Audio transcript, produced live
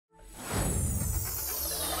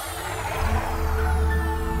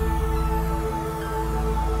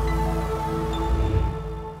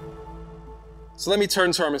So let me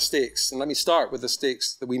turn to our mistakes, and let me start with the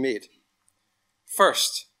mistakes that we made.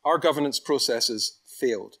 First, our governance processes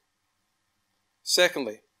failed.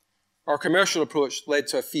 Secondly, our commercial approach led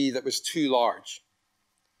to a fee that was too large.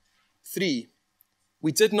 3,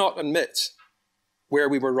 we did not admit where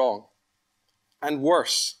we were wrong. And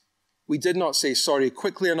worse, we did not say sorry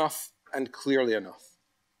quickly enough and clearly enough.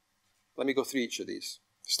 Let me go through each of these,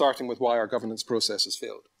 starting with why our governance processes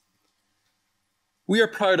failed. We are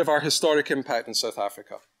proud of our historic impact in South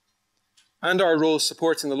Africa and our role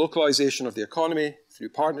supporting the localization of the economy through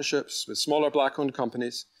partnerships with smaller black-owned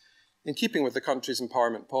companies in keeping with the country's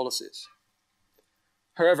empowerment policies.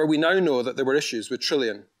 However, we now know that there were issues with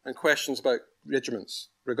Trillian and questions about regiments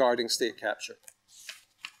regarding state capture.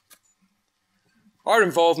 Our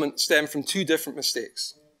involvement stemmed from 2 different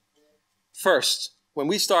mistakes. First, when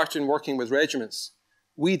we started working with regiments,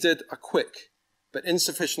 we did a quick but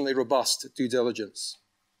insufficiently robust due diligence.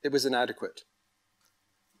 It was inadequate.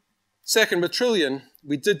 Second, with Trillian,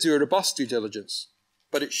 we did do a robust due diligence,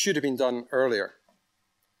 but it should have been done earlier.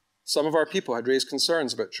 Some of our people had raised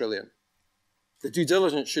concerns about Trillian. The due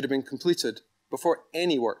diligence should have been completed before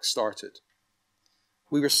any work started.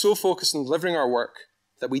 We were so focused on delivering our work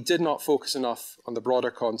that we did not focus enough on the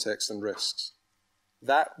broader context and risks.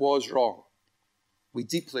 That was wrong. We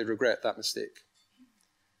deeply regret that mistake.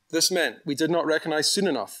 This meant we did not recognize soon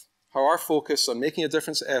enough how our focus on making a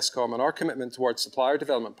difference at Eskom and our commitment towards supplier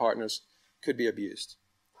development partners could be abused.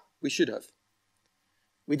 We should have.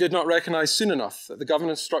 We did not recognize soon enough that the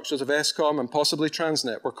governance structures of Eskom and possibly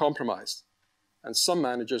Transnet were compromised, and some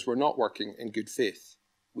managers were not working in good faith.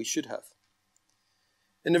 We should have.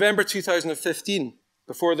 In November 2015,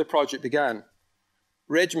 before the project began,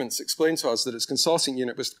 Regiments explained to us that its consulting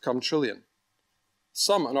unit was to become Trillian.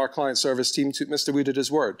 Some on our client service team took Mr. Wood at his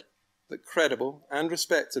word that credible and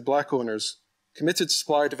respected black owners committed to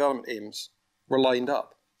supply development aims were lined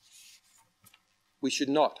up. We should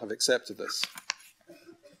not have accepted this.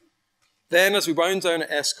 Then, as we wound down at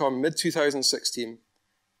Eskom mid-2016,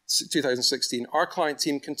 our client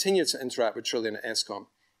team continued to interact with Trillian at Eskom,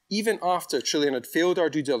 even after Trillian had failed our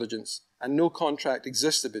due diligence and no contract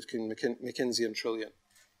existed between McKinsey and Trillian.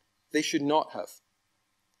 They should not have.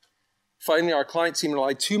 Finally, our client team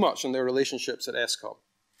relied too much on their relationships at Eskom.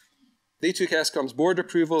 They took Eskom's board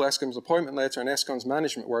approval, Eskom's appointment letter, and Eskom's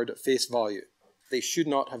management word at face value. They should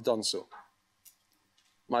not have done so.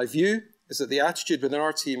 My view is that the attitude within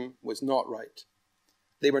our team was not right.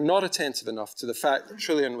 They were not attentive enough to the fact that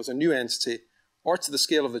Trillian was a new entity or to the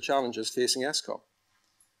scale of the challenges facing Eskom.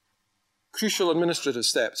 Crucial administrative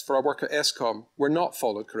steps for our work at Eskom were not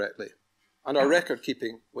followed correctly, and our record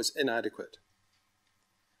keeping was inadequate.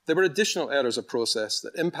 There were additional errors of process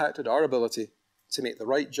that impacted our ability to make the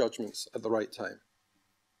right judgments at the right time.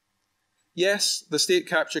 Yes, the state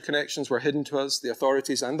capture connections were hidden to us, the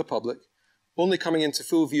authorities and the public, only coming into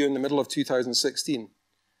full view in the middle of 2016.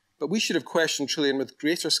 But we should have questioned Trillian with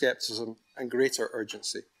greater scepticism and greater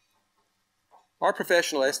urgency. Our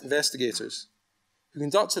professional investigators, who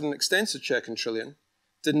conducted an extensive check on Trillian,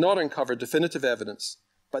 did not uncover definitive evidence,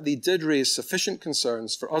 but they did raise sufficient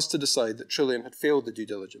concerns for us to decide that Trillian had failed the due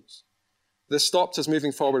diligence. This stopped us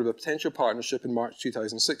moving forward with a potential partnership in March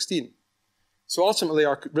 2016. So ultimately,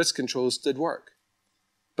 our risk controls did work.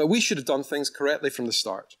 But we should have done things correctly from the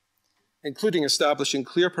start, including establishing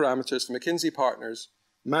clear parameters for McKinsey partners,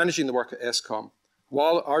 managing the work at Eskom,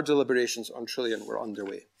 while our deliberations on Trillian were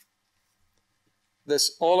underway.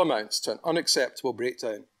 This all amounts to an unacceptable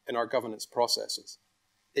breakdown in our governance processes.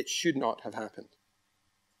 It should not have happened.